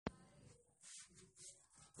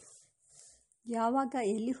ಯಾವಾಗ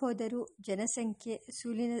ಎಲ್ಲಿ ಹೋದರೂ ಜನಸಂಖ್ಯೆ,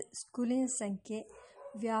 ಸ್ಕೂಲಿನ ಸಂಖ್ಯೆ,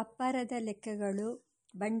 ವ್ಯಾಪಾರದ ಲೆಕ್ಕಗಳು,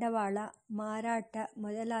 ಬಂಡವಾಳ, ಮಾರಾಟ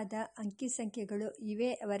ಮೊದಲಾದ ಅಂಕಿಸಂಖ್ಯೆಗಳು ಇವೇ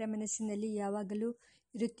ಅವರ ಮನಸ್ಸಿನಲ್ಲಿ ಯಾವಾಗಲೂ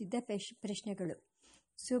ಇರುತ್ತಿದ್ದ ಪ್ರಶ್ನೆಗಳು.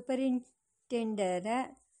 ಸೂಪರಿಂಟೆಂಡರ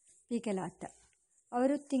ಪೀಕಲಾಟ.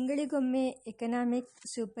 ಅವರು ತಿಂಗಳಿಗೊಮ್ಮೆ ಎಕನಾಮಿಕ್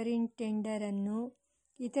ಸೂಪರಿಂಟೆಂಡರನ್ನು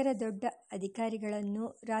ಇತರ ದೊಡ್ಡ ಅಧಿಕಾರಿಗಳನ್ನು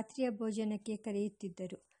ರಾತ್ರಿಯ ಭೋಜನಕ್ಕೆ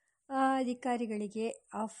ಕರೆಯುತ್ತಿದ್ದರು. ಆ ಅಧಿಕಾರಿಗಳಿಗೆ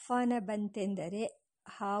ಆಹ್ವಾನ ಬಂತೆಂದರೆ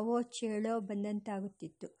ಹಾವೋ ಚೇಳೋ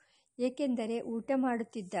ಬಂದಂತಾಗುತ್ತಿತ್ತು. ಏಕೆಂದರೆ ಊಟ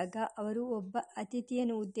ಮಾಡುತ್ತಿದ್ದಾಗ ಅವರು ಒಬ್ಬ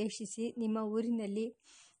ಅತಿಥಿಯನ್ನು ಉದ್ದೇಶಿಸಿ, ನಿಮ್ಮ ಊರಿನಲ್ಲಿ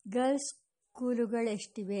ಗರ್ಲ್ಸ್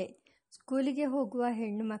ಸ್ಕೂಲುಗಳೆಷ್ಟಿವೆ? ಸ್ಕೂಲಿಗೆ ಹೋಗುವ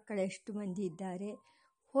ಹೆಣ್ಣು ಮಕ್ಕಳೆಷ್ಟು ಮಂದಿ ಇದ್ದಾರೆ?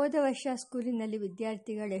 ಹೋದ ವರ್ಷ ಸ್ಕೂಲಿನಲ್ಲಿ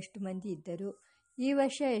ವಿದ್ಯಾರ್ಥಿಗಳೆಷ್ಟು ಮಂದಿ ಇದ್ದರು? ಈ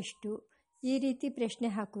ವರ್ಷ ಎಷ್ಟು? ಈ ರೀತಿ ಪ್ರಶ್ನೆ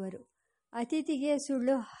ಹಾಕುವರು. ಅತಿಥಿಗೆ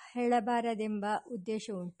ಸುಳ್ಳು ಹೇಳಬಾರದೆಂಬ ಉದ್ದೇಶ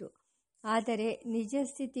ಉಂಟು, ಆದರೆ ನಿಜ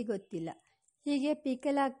ಸ್ಥಿತಿ ಗೊತ್ತಿಲ್ಲ. ಹೀಗೆ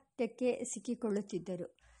ಪೀಕಲಾಟಕ್ಕೆ ಸಿಕ್ಕಿಕೊಳ್ಳುತ್ತಿದ್ದರು.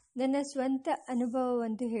 ನನ್ನ ಸ್ವಂತ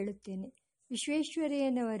ಅನುಭವವೊಂದು ಹೇಳುತ್ತೇನೆ.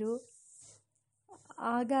 ವಿಶ್ವೇಶ್ವರಯ್ಯನವರು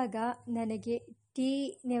ಆಗಾಗ ನನಗೆ ಟೀ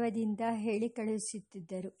ನೆವದಿಂದ ಹೇಳಿ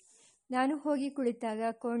ಕಳುಹಿಸುತ್ತಿದ್ದರು. ನಾನು ಹೋಗಿ ಕುಳಿತಾಗ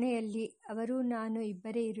ಕೋಣೆಯಲ್ಲಿ ಅವರೂ ನಾನು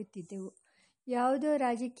ಇಬ್ಬರೇ ಇರುತ್ತಿದ್ದೆವು. ಯಾವುದೋ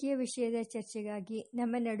ರಾಜಕೀಯ ವಿಷಯದ ಚರ್ಚೆಗಾಗಿ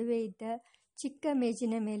ನಮ್ಮ ನಡುವೆ ಇದ್ದ ಚಿಕ್ಕ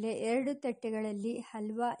ಮೇಜಿನ ಮೇಲೆ 2 ತಟ್ಟೆಗಳಲ್ಲಿ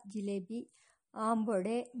ಹಲ್ವಾ, ಜಿಲೇಬಿ,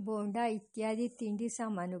 ಆಂಬೊಡೆ, ಬೋಂಡಾ ಇತ್ಯಾದಿ ತಿಂಡಿ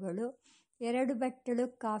ಸಾಮಾನುಗಳು, 2 ಬಟ್ಟಲು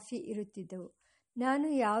ಕಾಫಿ ಇರುತ್ತಿದ್ದವು. ನಾನು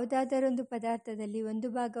ಯಾವುದಾದರೊಂದು ಪದಾರ್ಥದಲ್ಲಿ ಒಂದು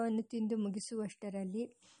ಭಾಗವನ್ನು ತಿಂದು ಮುಗಿಸುವಷ್ಟರಲ್ಲಿ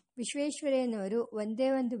ವಿಶ್ವೇಶ್ವರಯ್ಯನವರು ಒಂದೇ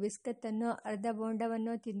ಒಂದು ಬಿಸ್ಕತ್ತನ್ನೋ ಅರ್ಧ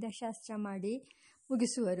ಬೋಂಡವನ್ನೋ ತಿಂದ ಶಾಸ್ತ್ರ ಮಾಡಿ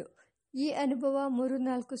ಮುಗಿಸುವರು. ಈ ಅನುಭವ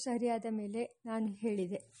 3-4 ಸಾರಿ ಆದ ಮೇಲೆ ನಾನು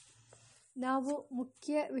ಹೇಳಿದೆ, ನಾವು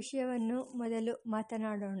ಮುಖ್ಯ ವಿಷಯವನ್ನು ಮೊದಲು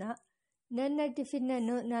ಮಾತನಾಡೋಣ. ನನ್ನ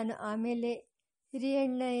ಟಿಫಿನ್ನನ್ನು ನಾನು ಆಮೇಲೆ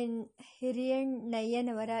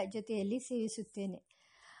ಹಿರಿಯಣ್ಣಯ್ಯನವರ ಜೊತೆಯಲ್ಲಿ ಸೇವಿಸುತ್ತೇನೆ.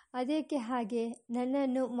 ಅದೇಕೆ ಹಾಗೆ?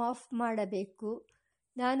 ನನ್ನನ್ನು ಮಾಫ್ ಮಾಡಬೇಕು.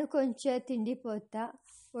 ನಾನು ಕೊಂಚ ತಿಂಡಿಪೋತ.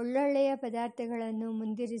 ಒಳ್ಳೊಳ್ಳೆಯ ಪದಾರ್ಥಗಳನ್ನು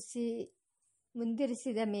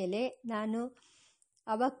ಮುಂದಿರಿಸಿದ ಮೇಲೆ ನಾನು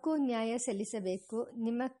ಅವಕ್ಕೂ ನ್ಯಾಯ ಸಲ್ಲಿಸಬೇಕು.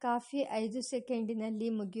 ನಿಮ್ಮ ಕಾಫಿ 5 ಸೆಕೆಂಡಿನಲ್ಲಿ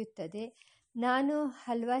ಮುಗಿಯುತ್ತದೆ. ನಾನು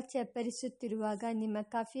ಹಲ್ವಾ ಚಪ್ಪರಿಸುತ್ತಿರುವಾಗ ನಿಮ್ಮ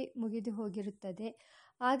ಕಾಫಿ ಮುಗಿದು ಹೋಗಿರುತ್ತದೆ.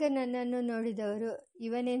 ಆಗ ನನ್ನನ್ನು ನೋಡಿದವರು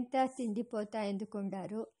ಇವನೆಂಥ ತಿಂಡಿಪೋತ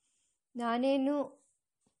ಎಂದುಕೊಂಡರು. ನಾನೇನು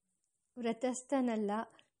ವ್ರತಸ್ಥನಲ್ಲ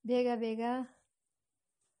ಬೇಗ ಬೇಗ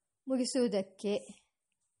ಮುಗಿಸುವುದಕ್ಕೆ.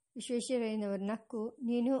 ವಿಶ್ವೇಶ್ವರಯ್ಯನವರು ನಕ್ಕು,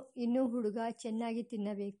 ನೀನು ಇನ್ನೂ ಹುಡುಗ, ಚೆನ್ನಾಗಿ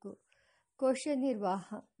ತಿನ್ನಬೇಕು. ಕೋಶ ನಿರ್ವಾಹ.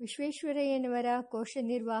 ವಿಶ್ವೇಶ್ವರಯ್ಯನವರ ಕೋಶ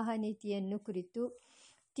ನಿರ್ವಾಹ ನೀತಿಯನ್ನು ಕುರಿತು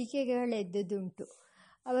ಟೀಕೆಗಳೆದ್ದುದುಂಟು.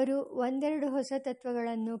 ಅವರು 1-2 ಹೊಸ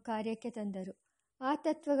ತತ್ವಗಳನ್ನು ಕಾರ್ಯಕ್ಕೆ ತಂದರು. ಆ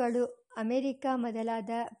ತತ್ವಗಳು ಅಮೆರಿಕ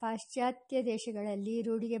ಮೊದಲಾದ ಪಾಶ್ಚಾತ್ಯ ದೇಶಗಳಲ್ಲಿ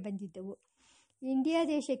ರೂಢಿಗೆ ಬಂದಿದ್ದವು. ಇಂಡಿಯಾ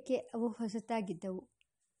ದೇಶಕ್ಕೆ ಅವು ಹೊಸತಾಗಿದ್ದವು.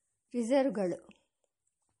 ರಿಸರ್ವ್ಗಳು.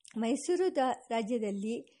 ಮೈಸೂರು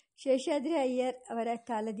ರಾಜ್ಯದಲ್ಲಿ ಶೇಷಾದ್ರಿ ಅಯ್ಯರ್ ಅವರ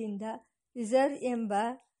ಕಾಲದಿಂದ ರಿಸರ್ವ್ ಎಂಬ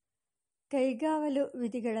ಕೈಗಾವಲು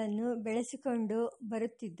ವಿಧಿಗಳನ್ನು ಬೆಳೆಸಿಕೊಂಡು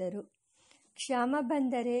ಬರುತ್ತಿದ್ದರು. ಕ್ಷಾಮ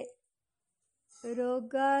ಬಂದರೆ,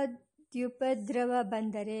 ರೋಗಾದ್ಯುಪದ್ರವ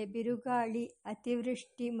ಬಂದರೆ, ಬಿರುಗಾಳಿ,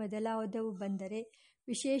 ಅತಿವೃಷ್ಟಿ ಮೊದಲಾದವು ಬಂದರೆ,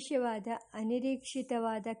 ವಿಶೇಷವಾದ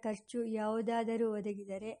ಅನಿರೀಕ್ಷಿತವಾದ ಖರ್ಚು ಯಾವುದಾದರೂ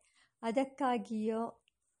ಒದಗಿದರೆ ಅದಕ್ಕಾಗಿಯೋ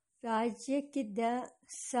ರಾಜ್ಯಕ್ಕಿದ್ದ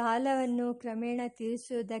ಸಾಲವನ್ನು ಕ್ರಮೇಣ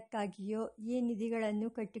ತೀರಿಸುವುದಕ್ಕಾಗಿಯೋ ಈ ನಿಧಿಗಳನ್ನು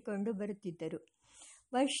ಕಟ್ಟಿಕೊಂಡು ಬರುತ್ತಿದ್ದರು.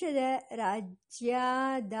 ವರ್ಷದ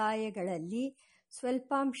ರಾಜ್ಯಾದಾಯಗಳಲ್ಲಿ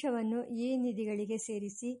ಸ್ವಲ್ಪಾಂಶವನ್ನು ಈ ನಿಧಿಗಳಿಗೆ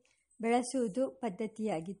ಸೇರಿಸಿ ಬೆಳೆಸುವುದು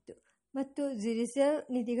ಪದ್ಧತಿಯಾಗಿತ್ತು ಮತ್ತು ರಿಸರ್ವ್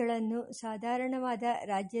ನಿಧಿಗಳನ್ನು ಸಾಧಾರಣವಾದ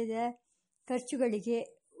ರಾಜ್ಯದ ಖರ್ಚುಗಳಿಗೆ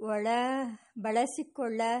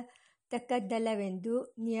ಬಳಸಿಕೊಳ್ಳತಕ್ಕದ್ದಲ್ಲವೆಂದು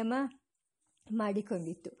ನಿಯಮ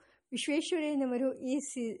ಮಾಡಿಕೊಂಡಿತ್ತು. ವಿಶ್ವೇಶ್ವರಯ್ಯನವರು ಈ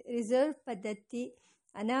ರಿಸರ್ವ್ ಪದ್ಧತಿ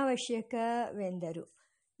ಅನಾವಶ್ಯಕವೆಂದರು.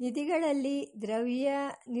 ನಿಧಿಗಳಲ್ಲಿ ದ್ರವ್ಯ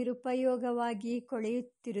ನಿರುಪಯೋಗವಾಗಿ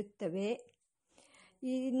ಕೊಳೆಯುತ್ತಿರುತ್ತವೆ.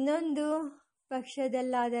 ಇನ್ನೊಂದು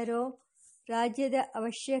ಪಕ್ಷದಲ್ಲಾದರೋ ರಾಜ್ಯದ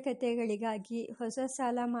ಅವಶ್ಯಕತೆಗಳಿಗಾಗಿ ಹೊಸ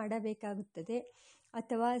ಸಾಲ ಮಾಡಬೇಕಾಗುತ್ತದೆ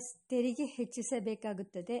ಅಥವಾ ತೆರಿಗೆ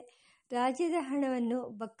ಹೆಚ್ಚಿಸಬೇಕಾಗುತ್ತದೆ. ರಾಜ್ಯದ ಹಣವನ್ನು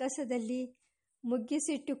ಬೊಕ್ಕಸದಲ್ಲಿ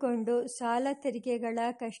ಮುಗ್ಗಿಸಿಟ್ಟುಕೊಂಡು ಸಾಲ ತೆರಿಗೆಗಳ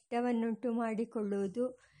ಕಷ್ಟವನ್ನುಂಟು ಮಾಡಿಕೊಳ್ಳುವುದು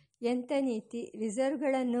ಎಂಥ ನೀತಿ?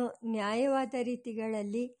 ರಿಸರ್ವ್ಗಳನ್ನು ನ್ಯಾಯವಾದ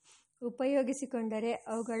ರೀತಿಗಳಲ್ಲಿ ಉಪಯೋಗಿಸಿಕೊಂಡರೆ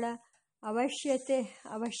ಅವುಗಳ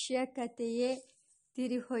ಅವಶ್ಯಕತೆಯೇ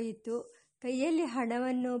ತೀರಿಹೋಯಿತು. ಕೈಯಲ್ಲಿ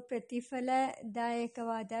ಹಣವನ್ನು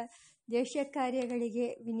ಪ್ರತಿಫಲದಾಯಕವಾದ ದೇಶ ಕಾರ್ಯಗಳಿಗೆ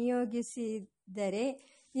ವಿನಿಯೋಗಿಸಿದರೆ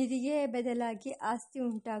ನಿಧಿಗೆ ಬದಲಾಗಿ ಆಸ್ತಿ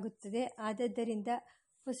ಉಂಟಾಗುತ್ತದೆ. ಆದ್ದರಿಂದ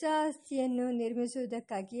ಹೊಸ ಆಸ್ತಿಯನ್ನು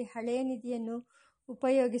ನಿರ್ಮಿಸುವುದಕ್ಕಾಗಿ ಹಳೆಯ ನಿಧಿಯನ್ನು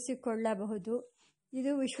ಉಪಯೋಗಿಸಿಕೊಳ್ಳಬಹುದು.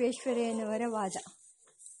 ಇದು ವಿಶ್ವೇಶ್ವರಯ್ಯನವರ ವಾದ.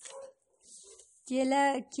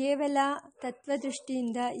 ಕೇವಲ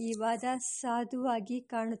ತತ್ವದೃಷ್ಟಿಯಿಂದ ಈ ವಾದ ಸಾಧುವಾಗಿ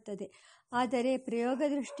ಕಾಣುತ್ತದೆ. ಆದರೆ ಪ್ರಯೋಗ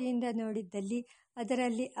ದೃಷ್ಟಿಯಿಂದ ನೋಡಿದಲ್ಲಿ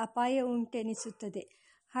ಅದರಲ್ಲಿ ಅಪಾಯ ಉಂಟೆನಿಸುತ್ತದೆ.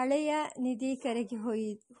 ಹಳೆಯ ನಿಧಿ ಕರಗಿ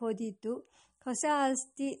ಹೋದೀತು, ಹೊಸ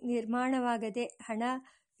ಆಸ್ತಿ ನಿರ್ಮಾಣವಾಗದೆ ಹಣ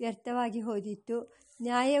ವ್ಯರ್ಥವಾಗಿ ಹೋದೀತು.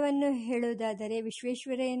 ನ್ಯಾಯವನ್ನು ಹೇಳುವುದಾದರೆ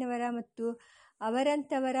ವಿಶ್ವೇಶ್ವರಯ್ಯನವರ ಮತ್ತು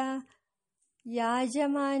ಅವರಂಥವರ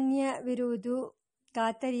ಯಾಜಮಾನ್ಯವಿರುವುದು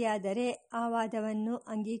ಖಾತರಿಯಾದರೆ ಆ ವಾದವನ್ನು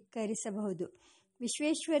ಅಂಗೀಕರಿಸಬಹುದು.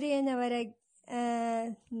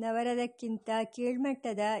 ವಿಶ್ವೇಶ್ವರಯ್ಯನವರದಕ್ಕಿಂತ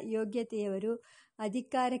ಕೀಳ್ಮಟ್ಟದ ಯೋಗ್ಯತೆಯವರು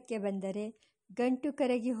ಅಧಿಕಾರಕ್ಕೆ ಬಂದರೆ ಗಂಟು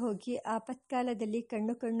ಕರಗಿ ಹೋಗಿ ಆಪತ್ಕಾಲದಲ್ಲಿ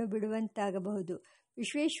ಕಣ್ಣು ಬಿಡುವಂತಾಗಬಹುದು.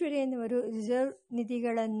 ವಿಶ್ವೇಶ್ವರಯ್ಯನವರು ರಿಸರ್ವ್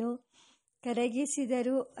ನಿಧಿಗಳನ್ನು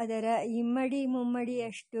ಕರಗಿಸಿದರೂ ಅದರ ಇಮ್ಮಡಿ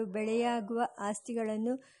ಮುಮ್ಮಡಿಯಷ್ಟು ಬೆಳೆಯಾಗುವ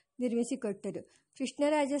ಆಸ್ತಿಗಳನ್ನು ನಿರ್ಮಿಸಿಕೊಟ್ಟರು.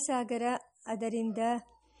 ಕೃಷ್ಣರಾಜಸಾಗರ, ಅದರಿಂದ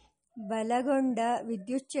ಬಲಗೊಂಡ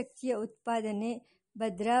ವಿದ್ಯುಚ್ಛಕ್ತಿಯ ಉತ್ಪಾದನೆ,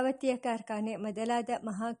 ಭದ್ರಾವತಿಯ ಕಾರ್ಖಾನೆ ಮೊದಲಾದ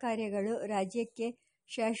ಮಹಾಕಾರ್ಯಗಳು ರಾಜ್ಯಕ್ಕೆ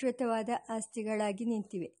ಶಾಶ್ವತವಾದ ಆಸ್ತಿಗಳಾಗಿ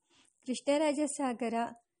ನಿಂತಿವೆ. ಕೃಷ್ಣರಾಜಸಾಗರ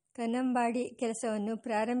ಕನ್ನಂಬಾಡಿ ಕೆಲಸವನ್ನು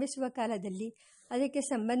ಪ್ರಾರಂಭಿಸುವ ಕಾಲದಲ್ಲಿ ಅದಕ್ಕೆ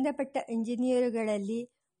ಸಂಬಂಧಪಟ್ಟ ಇಂಜಿನಿಯರುಗಳಲ್ಲಿ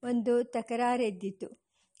ಒಂದು ತಕರಾರೆದ್ದಿತು.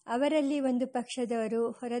 ಅವರಲ್ಲಿ ಒಂದು ಪಕ್ಷದವರು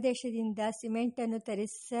ಹೊರದೇಶದಿಂದ ಸಿಮೆಂಟನ್ನು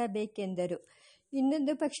ತರಿಸಬೇಕೆಂದರು.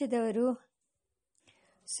 ಇನ್ನೊಂದು ಪಕ್ಷದವರು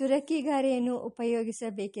ಸುರಕಿಗಾರೆಯನ್ನು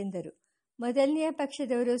ಉಪಯೋಗಿಸಬೇಕೆಂದರು. ಮೊದಲನೆಯ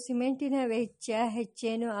ಪಕ್ಷದವರು ಸಿಮೆಂಟಿನ ವೆಚ್ಚ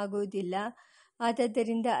ಹೆಚ್ಚೇನೂ ಆಗುವುದಿಲ್ಲ,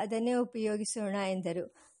 ಆದದ್ದರಿಂದ ಅದನ್ನೇ ಉಪಯೋಗಿಸೋಣ ಎಂದರು.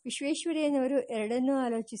 ವಿಶ್ವೇಶ್ವರಯ್ಯನವರು ಎರಡನ್ನೂ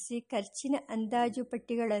ಆಲೋಚಿಸಿ ಖರ್ಚಿನ ಅಂದಾಜು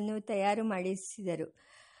ಪಟ್ಟಿಗಳನ್ನು ತಯಾರು ಮಾಡಿಸಿದರು.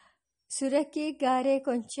 ಸುರಕಿಗಾರೆ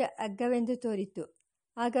ಕೊಂಚ ಅಗ್ಗವೆಂದು ತೋರಿತು.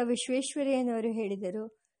 ಆಗ ವಿಶ್ವೇಶ್ವರಯ್ಯನವರು ಹೇಳಿದರು,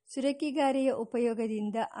 ಸುರಕಿಗಾರೆಯ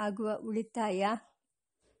ಉಪಯೋಗದಿಂದ ಆಗುವ ಉಳಿತಾಯ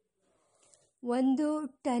 1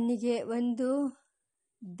 ಟನ್ನಿಗೆ 1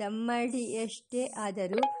 ದಮ್ಮಡಿಯಷ್ಟೇ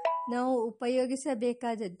ಆದರೂ ನಾವು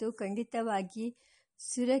ಉಪಯೋಗಿಸಬೇಕಾದದ್ದು ಖಂಡಿತವಾಗಿ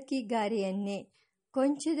ಸುರಕಿಗಾರೆಯನ್ನೇ.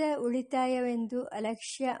 ಕೊಂಚದ ಉಳಿತಾಯವೆಂದು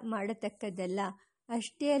ಅಲಕ್ಷ್ಯ ಮಾಡತಕ್ಕದ್ದಲ್ಲ.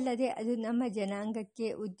 ಅಷ್ಟೇ ಅಲ್ಲದೆ ಅದು ನಮ್ಮ ಜನಾಂಗಕ್ಕೆ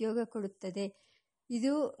ಉದ್ಯೋಗ ಕೊಡುತ್ತದೆ.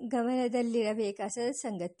 ಇದು ಗಮನದಲ್ಲಿರಬೇಕಾದ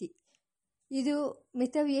ಸಂಗತಿ. ಇದು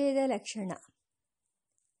ಮಿತವ್ಯಯದ ಲಕ್ಷಣ.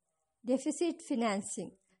 ಡೆಫಿಸಿಟ್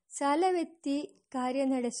ಫಿನಾನ್ಸಿಂಗ್, ಸಾಲವೆತ್ತಿ ಕಾರ್ಯ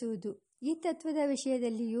ನಡೆಸುವುದು. ಈ ತತ್ವದ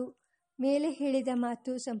ವಿಷಯದಲ್ಲಿಯೂ ಮೇಲೆ ಹೇಳಿದ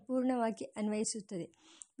ಮಾತು ಸಂಪೂರ್ಣವಾಗಿ ಅನ್ವಯಿಸುತ್ತದೆ.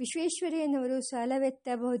 ವಿಶ್ವೇಶ್ವರಯ್ಯನವರು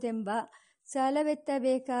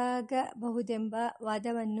ಸಾಲವೆತ್ತಬೇಕಾಗಬಹುದೆಂಬ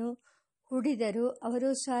ವಾದವನ್ನು ಹೂಡಿದರೂ ಅವರು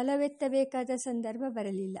ಸಾಲವೆತ್ತಬೇಕಾದ ಸಂದರ್ಭ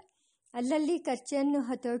ಬರಲಿಲ್ಲ. ಅಲ್ಲಲ್ಲಿ ಖರ್ಚನ್ನು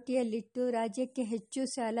ಹತೋಟಿಯಲ್ಲಿಟ್ಟು ರಾಜ್ಯಕ್ಕೆ ಹೆಚ್ಚು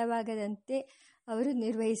ಸಾಲವಾಗದಂತೆ ಅವರು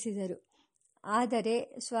ನಿರ್ವಹಿಸಿದರು. ಆದರೆ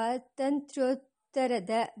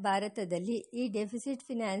ಸ್ವಾತಂತ್ರ್ಯೋತ್ತರದ ಭಾರತದಲ್ಲಿ ಈ ಡೆಫಿಸಿಟ್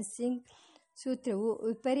ಫಿನಾನ್ಸಿಂಗ್ ಸೂತ್ರವು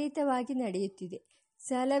ವಿಪರೀತವಾಗಿ ನಡೆಯುತ್ತಿದೆ.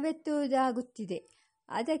 ಸಾಲವೆತ್ತುವುದಾಗುತ್ತಿದೆ.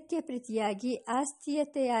 ಅದಕ್ಕೆ ಪ್ರತಿಯಾಗಿ ಆಸ್ತಿಯ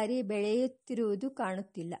ತಯಾರಿ ಬೆಳೆಯುತ್ತಿರುವುದು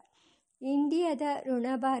ಕಾಣುತ್ತಿಲ್ಲ. ಇಂಡಿಯಾದ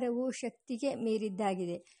ಋಣಭಾರವು ಶಕ್ತಿಗೆ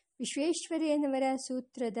ಮೀರಿದ್ದಾಗಿದೆ. ವಿಶ್ವೇಶ್ವರಯ್ಯನವರ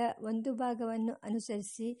ಸೂತ್ರದ ಒಂದು ಭಾಗವನ್ನು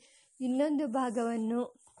ಅನುಸರಿಸಿ ಇನ್ನೊಂದು ಭಾಗವನ್ನು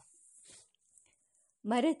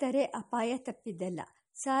ಮರೆತರೆ ಅಪಾಯ ತಪ್ಪಿದ್ದಲ್ಲ.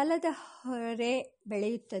 ಸಾಲದ ಹೊರೆ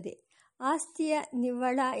ಬೆಳೆಯುತ್ತದೆ, ಆಸ್ತಿಯ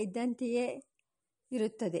ನಿವ್ವಳ ಇದ್ದಂತೆಯೇ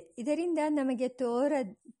ಇರುತ್ತದೆ. ಇದರಿಂದ ನಮಗೆ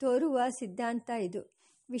ತೋರುವ ಸಿದ್ಧಾಂತ ಇದು.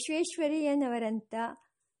 ವಿಶ್ವೇಶ್ವರಯ್ಯನವರಂಥ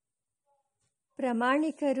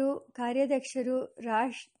ಪ್ರಾಮಾಣಿಕರು, ಕಾರ್ಯದಕ್ಷರು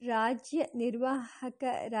ರಾಜ್ಯ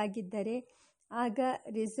ನಿರ್ವಾಹಕರಾಗಿದ್ದರೆ ಆಗ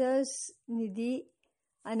ರಿಸರ್ವ್ಸ್ ನಿಧಿ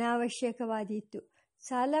ಅನಾವಶ್ಯಕವಾದೀತು.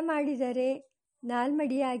 ಸಾಲ ಮಾಡಿದರೆ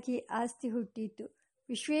ನಾಲ್ಮಡಿಯಾಗಿ ಆಸ್ತಿ ಹುಟ್ಟೀತು.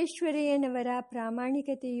 ವಿಶ್ವೇಶ್ವರಯ್ಯನವರ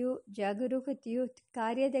ಪ್ರಾಮಾಣಿಕತೆಯೂ ಜಾಗರೂಕತೆಯೂ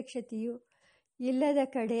ಕಾರ್ಯದಕ್ಷತೆಯೂ ಇಲ್ಲದ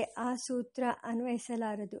ಕಡೆ ಆ ಸೂತ್ರ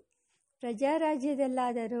ಅನ್ವಯಿಸಲಾರದು.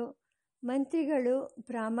 ಪ್ರಜಾರಾಜ್ಯದಲ್ಲಾದರೂ ಮಂತ್ರಿಗಳು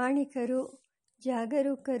ಪ್ರಾಮಾಣಿಕರು,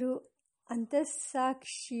 ಜಾಗರೂಕರು,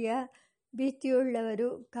 ಅಂತಸ್ಸಾಕ್ಷಿಯ ಭೀತಿಯುಳ್ಳವರು,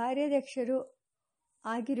 ಕಾರ್ಯದಕ್ಷರು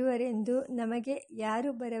ಆಗಿರುವರೆಂದು ನಮಗೆ ಯಾರು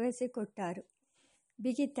ಭರವಸೆ ಕೊಟ್ಟಾರು?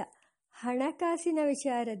 ಬಿಗಿತ, ಹಣಕಾಸಿನ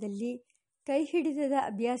ವಿಚಾರದಲ್ಲಿ ಕೈಹಿಡಿತದ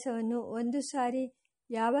ಅಭ್ಯಾಸವನ್ನು ಒಂದು ಸಾರಿ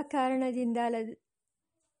ಯಾವ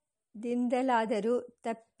ಕಾರಣದಿಂದಲಾದರೂ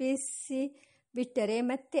ತಪ್ಪಿಸಿಬಿಟ್ಟರೆ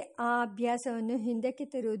ಮತ್ತೆ ಆ ಅಭ್ಯಾಸವನ್ನು ಹಿಂದಕ್ಕೆ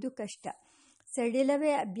ತರುವುದು ಕಷ್ಟ.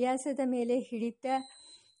 ಸಡಿಲವೇ ಅಭ್ಯಾಸದ ಮೇಲೆ ಹಿಡಿತ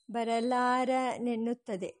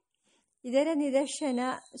ಬರಲಾರನೆನ್ನುತ್ತದೆ. ಇದರ ನಿದರ್ಶನ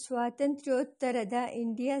ಸ್ವಾತಂತ್ರ್ಯೋತ್ತರದ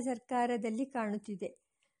ಇಂಡಿಯಾ ಸರ್ಕಾರದಲ್ಲಿ ಕಾಣುತ್ತಿದೆ.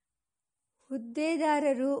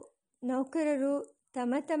 ಹುದ್ದೆದಾರರು, ನೌಕರರು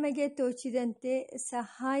ತಮಗೆ ತೋಚಿದಂತೆ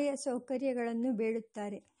ಸಹಾಯ ಸೌಕರ್ಯಗಳನ್ನು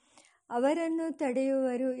ಬೇಡುತ್ತಾರೆ. ಅವರನ್ನು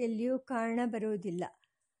ತಡೆಯುವವರು ಎಲ್ಲಿಯೂ ಕಾಣಬರುವುದಿಲ್ಲ.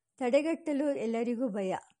 ತಡೆಗಟ್ಟಲು ಎಲ್ಲರಿಗೂ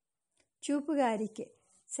ಭಯ. ಚೂಪುಗಾರಿಕೆ,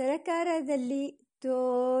 ಸರಕಾರದಲ್ಲಿ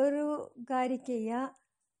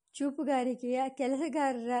ಚೂಪುಗಾರಿಕೆಯ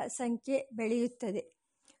ಕೆಲಸಗಾರರ ಸಂಖ್ಯೆ ಬೆಳೆಯುತ್ತದೆ.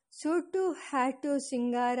 ಸೂಟು, ಹ್ಯಾಟು,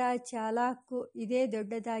 ಸಿಂಗಾರ, ಚಾಲಾಕು ಇದೇ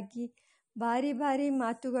ದೊಡ್ಡದಾಗಿ ಭಾರಿ ಭಾರಿ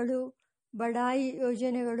ಮಾತುಗಳು, ಬಡಾಯಿ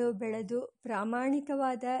ಯೋಜನೆಗಳು ಬೆಳೆದು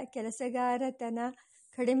ಪ್ರಾಮಾಣಿಕವಾದ ಕೆಲಸಗಾರತನ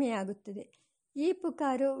ಕಡಿಮೆಯಾಗುತ್ತದೆ. ಈ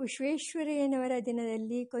ಪುಕಾರು ವಿಶ್ವೇಶ್ವರಯ್ಯನವರ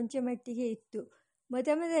ದಿನದಲ್ಲಿ ಕೊಂಚ ಮಟ್ಟಿಗೆ ಇತ್ತು.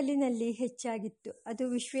 ಮೊದಮೊದಲಿನಲ್ಲಿ ಹೆಚ್ಚಾಗಿತ್ತು. ಅದು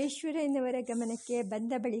ವಿಶ್ವೇಶ್ವರಯ್ಯನವರ ಗಮನಕ್ಕೆ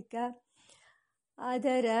ಬಂದ ಬಳಿಕ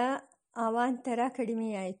ಅದರ ಅವಾಂತರ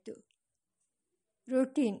ಕಡಿಮೆಯಾಯಿತು.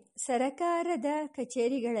 ರೂಟೀನ್ ಸರಕಾರದ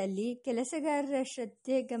ಕಚೇರಿಗಳಲ್ಲಿ ಕೆಲಸಗಾರರ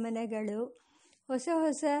ಶ್ರದ್ಧೆ ಗಮನಗಳು ಹೊಸ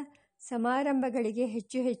ಹೊಸ ಸಮಾರಂಭಗಳಿಗೆ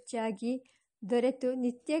ಹೆಚ್ಚು ಹೆಚ್ಚಾಗಿ ದೊರೆತು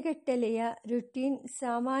ನಿತ್ಯಗಟ್ಟಲೆಯ ರೂಟೀನ್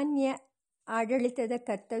ಸಾಮಾನ್ಯ ಆಡಳಿತದ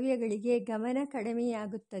ಕರ್ತವ್ಯಗಳಿಗೆ ಗಮನ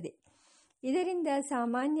ಕಡಿಮೆಯಾಗುತ್ತದೆ. ಇದರಿಂದ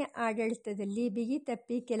ಸಾಮಾನ್ಯ ಆಡಳಿತದಲ್ಲಿ ಬಿಗಿ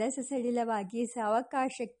ತಪ್ಪಿ ಕೆಲಸ ಸಡಿಲವಾಗಿ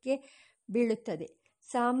ಸಾವಕಾಶಕ್ಕೆ ಬೀಳುತ್ತದೆ.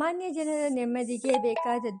 ಸಾಮಾನ್ಯ ಜನರ ನೆಮ್ಮದಿಗೆ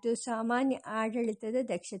ಬೇಕಾದದ್ದು ಸಾಮಾನ್ಯ ಆಡಳಿತದ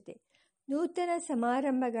ದಕ್ಷತೆ. ನೂತನ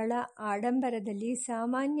ಸಮಾರಂಭಗಳ ಆಡಂಬರದಲ್ಲಿ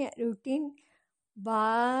ಸಾಮಾನ್ಯ ರೂಟೀನ್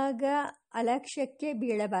ಭಾಗ ಅಲಕ್ಷ್ಯಕ್ಕೆ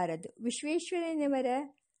ಬೀಳಬಾರದು. ವಿಶ್ವೇಶ್ವರಯ್ಯನವರ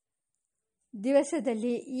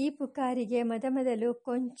ದಿವಸದಲ್ಲಿ ಈ ಪುಕಾರಿಗೆ ಮೊದಮೊದಲು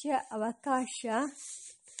ಕೊಂಚ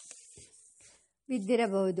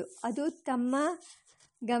ಅವಕಾಶವಿದ್ದಿರಬಹುದು. ಅದು ತಮ್ಮ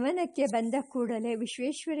ಗಮನಕ್ಕೆ ಬಂದ ಕೂಡಲೇ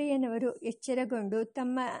ವಿಶ್ವೇಶ್ವರಯ್ಯನವರು ಎಚ್ಚರಗೊಂಡು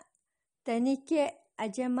ತಮ್ಮ ತನಿಖೆ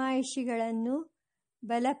ಅಜಮಾಯಿಷಿಗಳನ್ನು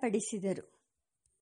ಬಲಪಡಿಸಿದರು.